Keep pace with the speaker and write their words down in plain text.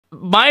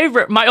my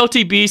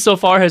OTB so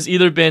far has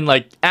either been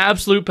like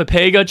absolute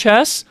Papega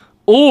chess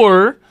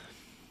or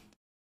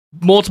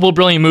multiple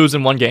brilliant moves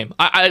in one game.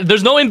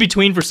 There's no in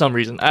between for some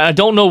reason. I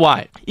don't know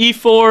why.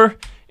 E4,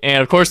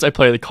 and of course I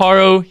play the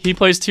Caro. He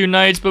plays 2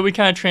 knights, but we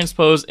kind of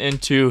transpose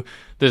into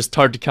this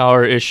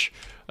Tartakower-ish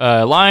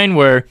line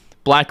where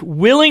black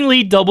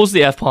willingly doubles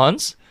the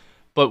f-pawns.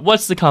 But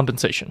what's the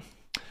compensation?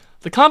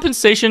 The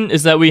compensation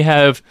is that we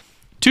have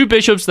 2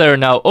 bishops that are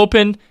now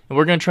open, and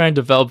we're going to try and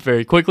develop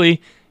very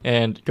quickly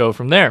and go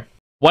from there.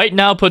 White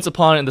now puts a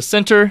pawn in the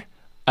center.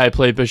 I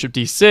play bishop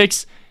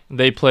d6.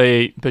 They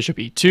play bishop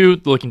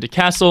e2, looking to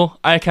castle.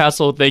 I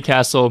castle, they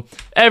castle.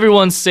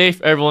 Everyone's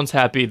safe, everyone's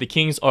happy. The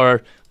kings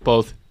are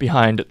both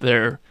behind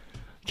their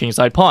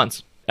kingside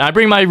pawns. And I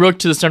bring my rook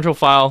to the central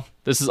file.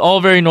 This is all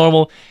very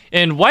normal.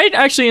 And white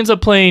actually ends up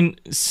playing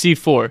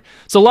c4.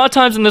 So a lot of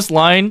times in this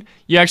line,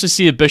 you actually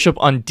see a bishop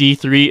on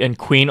d3 and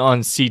queen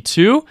on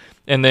c2.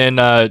 And then,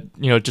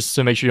 just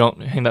to make sure you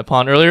don't hang that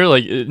pawn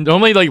earlier,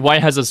 normally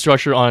white has a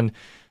structure on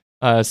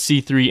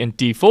c3 and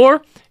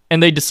d4.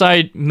 And they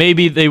decide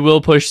maybe they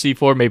will push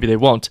c4, maybe they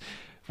won't.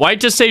 White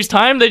just saves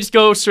time. They just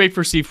go straight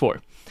for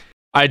c4.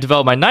 I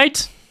develop my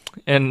knight,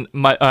 and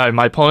my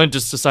opponent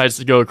just decides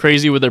to go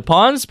crazy with their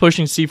pawns,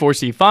 pushing c4,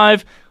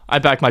 c5. I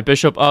back my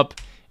bishop up,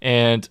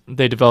 and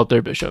they develop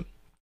their bishop.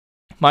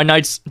 My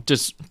knight's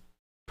just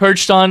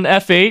perched on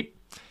f8.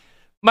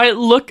 Might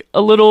look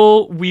a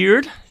little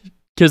weird,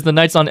 because the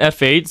knight's on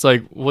f8. It's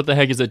like, what the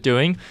heck is it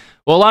doing?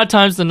 Well, a lot of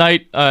times the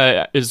knight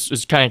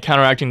is kind of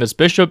counteracting this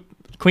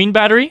bishop-queen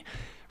battery.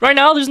 Right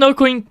now, there's no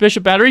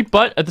queen-bishop battery,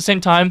 but at the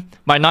same time,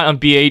 my knight on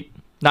b8,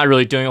 not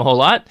really doing a whole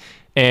lot.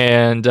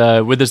 And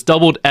with this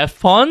doubled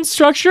f-pawn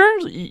structure,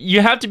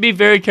 you have to be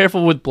very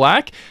careful with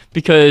black,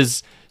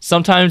 because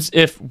sometimes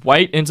if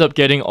white ends up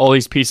getting all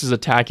these pieces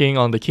attacking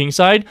on the king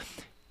side,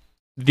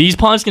 these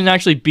pawns can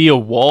actually be a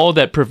wall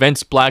that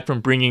prevents black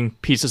from bringing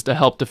pieces to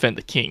help defend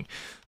the king.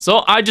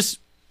 So I just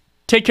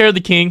take care of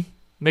the king,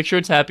 make sure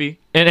it's happy,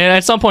 and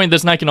at some point,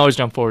 this knight can always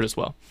jump forward as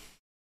well.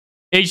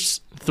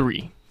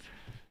 h3.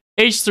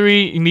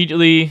 h3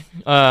 immediately,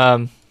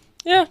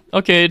 yeah,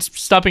 okay, it's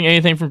stopping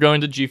anything from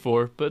going to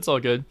g4, but it's all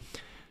good.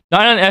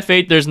 Knight on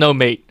f8, there's no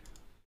mate.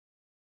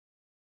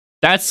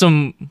 That's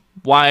some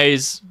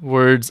wise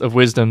words of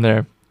wisdom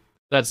there.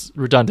 That's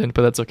redundant,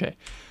 but that's okay.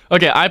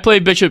 Okay, I play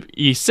bishop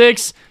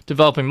e6,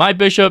 developing my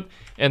bishop,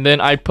 and then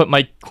I put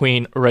my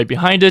queen right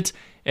behind it.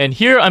 And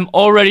here I'm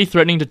already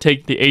threatening to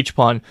take the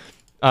h-pawn,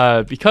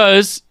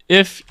 because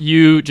if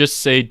you just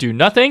say do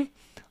nothing,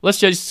 let's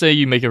just say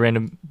you make a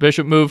random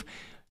bishop move,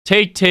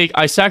 take,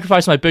 I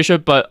sacrifice my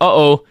bishop, but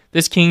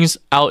this king's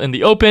out in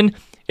the open.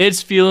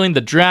 It's feeling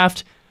the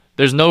draft.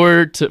 There's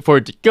nowhere for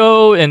it to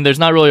go, and there's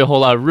not really a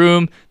whole lot of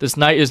room. This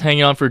knight is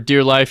hanging on for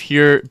dear life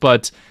here,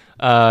 but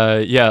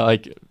I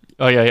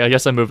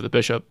guess I moved the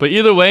bishop. But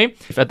either way,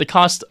 if at the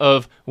cost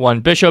of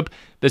 1 bishop,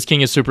 this king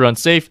is super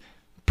unsafe,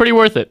 pretty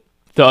worth it.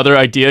 The other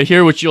idea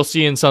here, which you'll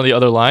see in some of the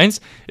other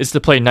lines, is to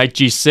play knight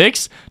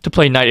g6 to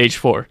play knight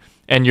h4.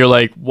 And you're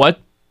like,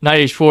 what?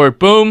 Knight h4,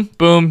 boom,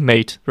 boom,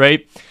 mate,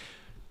 right?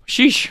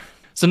 Sheesh.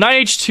 So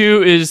knight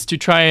h2 is to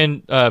try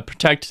and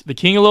protect the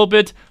king a little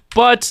bit,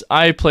 but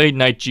I played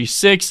knight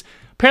g6.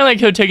 Apparently I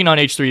could have taken on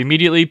h3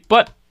 immediately,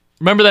 but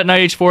remember that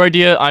knight h4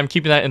 idea? I'm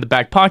keeping that in the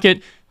back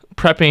pocket,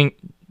 prepping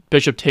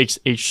bishop takes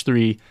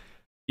h3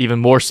 even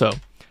more so.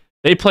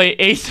 They play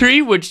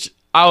a3, which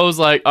I was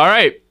like, all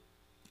right,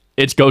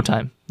 it's go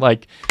time.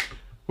 Like,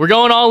 we're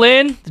going all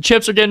in, the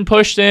chips are getting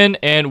pushed in,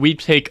 and we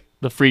take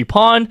the free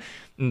pawn,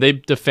 and they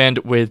defend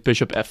with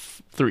bishop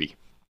f3.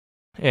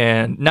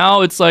 And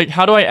now it's like,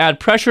 how do I add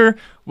pressure?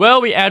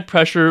 Well, we add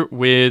pressure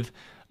with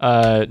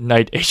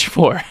knight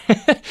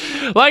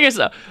h4. Like I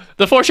said,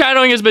 the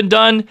foreshadowing has been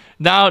done.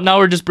 Now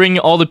we're just bringing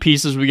all the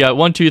pieces. We got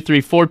 1, 2,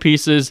 3, 4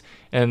 pieces,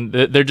 and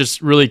they're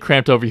just really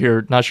cramped over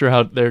here. Not sure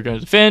how they're going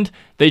to defend.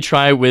 They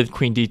try with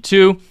queen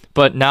d2,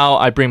 but now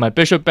I bring my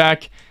bishop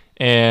back,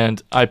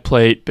 and I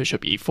play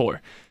bishop e4.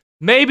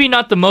 Maybe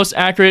not the most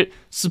accurate.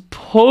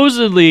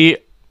 Supposedly,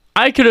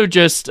 I could have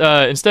just,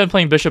 instead of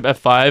playing bishop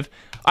f5,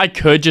 I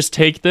could just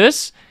take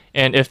this,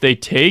 and if they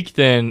take,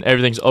 then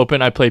everything's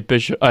open. I play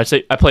I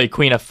play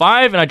queen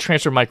f5, and I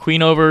transfer my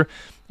queen over.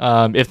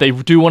 If they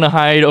do want to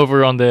hide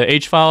over on the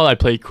h file, I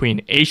play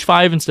queen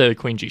h5 instead of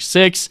queen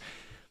g6.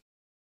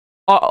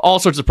 All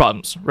sorts of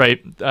problems,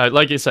 right?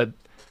 Like I said,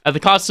 at the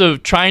cost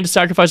of trying to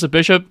sacrifice a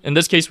bishop, in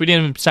this case, we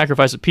didn't even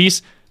sacrifice a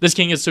piece. This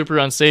king is super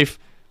unsafe.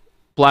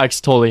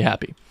 Black's totally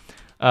happy.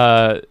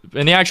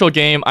 In the actual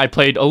game, I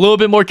played a little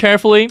bit more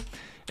carefully,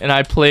 and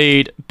I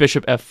played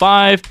bishop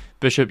f5,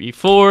 bishop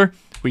e4,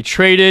 we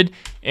traded,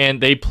 and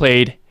they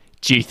played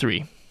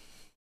g3.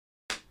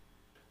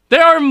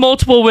 There are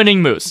multiple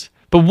winning moves,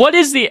 but what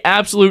is the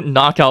absolute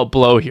knockout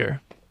blow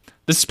here?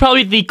 This is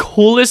probably the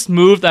coolest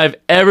move that I've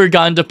ever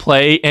gotten to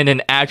play in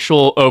an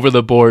actual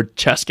over-the-board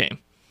chess game.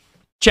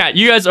 Chat,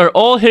 you guys are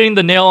all hitting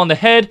the nail on the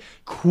head.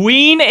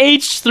 Queen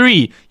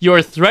h3.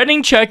 You're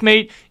threatening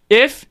checkmate.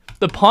 If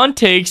the pawn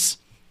takes,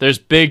 there's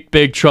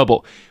big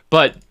trouble.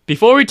 But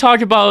before we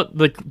talk about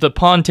the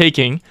pawn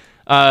taking,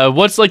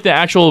 What's like the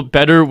actual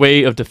better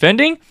way of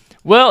defending?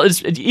 Well,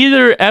 it's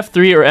either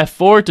F3 or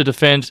F4 to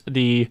defend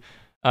the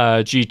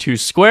G2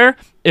 square.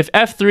 If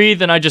F3,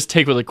 then I just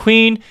take with a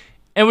queen,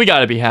 and we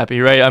gotta be happy,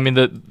 right? I mean,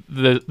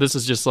 this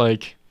is just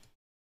like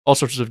all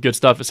sorts of good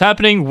stuff is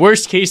happening.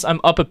 Worst case,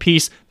 I'm up a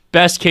piece.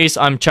 Best case,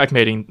 I'm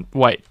checkmating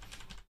white.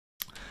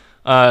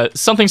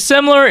 Something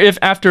similar if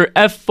after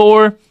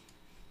F4,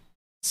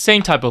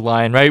 same type of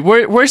line, right?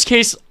 Worst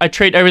case, I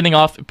trade everything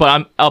off, but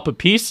I'm up a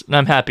piece, and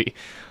I'm happy.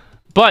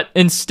 But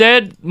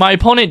instead, my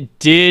opponent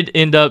did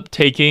end up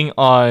taking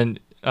on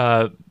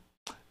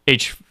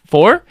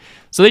H4.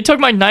 So they took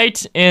my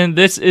knight, and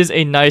this is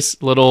a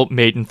nice little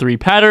mate in 3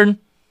 pattern.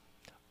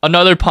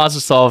 Another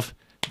positive solve.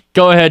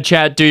 Go ahead,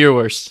 chat, do your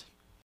worst.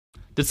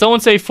 Did someone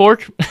say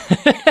fork?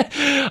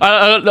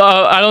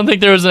 I don't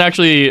think there was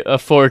actually a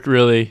fork,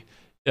 really.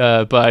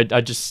 But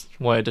I just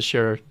wanted to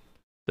share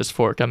this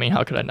fork. I mean,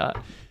 how could I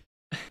not?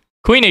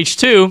 Queen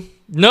H2.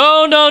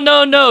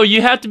 No.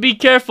 You have to be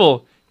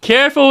careful.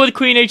 Careful with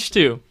Queen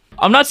H2.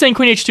 I'm not saying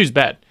Queen H2 is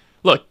bad.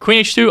 Look,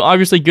 Queen H2,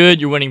 obviously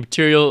good. You're winning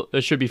material.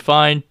 It should be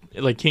fine.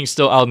 Like, King's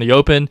still out in the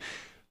open.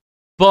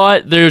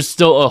 But there's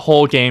still a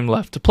whole game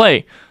left to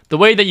play. The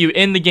way that you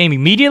end the game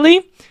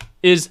immediately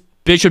is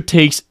bishop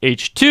takes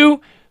H2.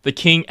 The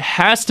king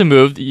has to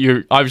move.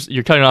 You're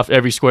cutting off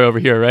every square over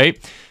here, right?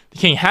 The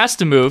king has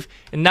to move.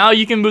 And now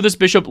you can move this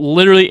bishop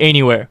literally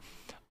anywhere.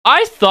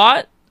 I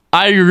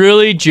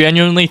really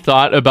genuinely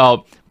thought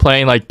about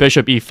playing like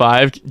bishop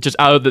e5 just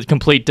out of the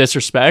complete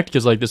disrespect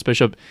because like this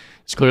bishop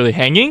is clearly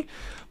hanging.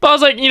 But I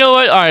was like, you know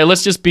what? All right,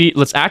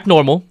 let's act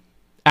normal.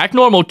 Act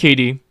normal,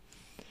 KD.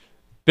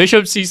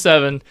 Bishop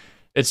c7.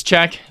 It's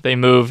check. They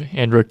move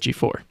and rook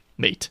g4.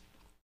 Mate.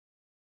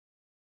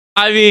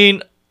 I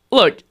mean,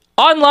 look,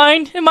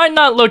 online it might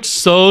not look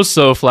so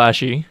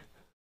flashy,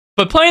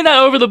 but playing that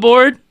over the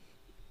board,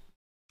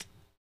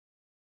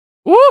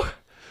 woo!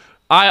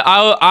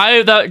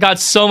 I got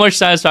so much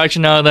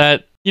satisfaction out of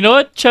that. You know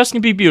what? Chess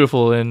can be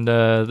beautiful, and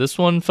this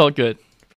one felt good.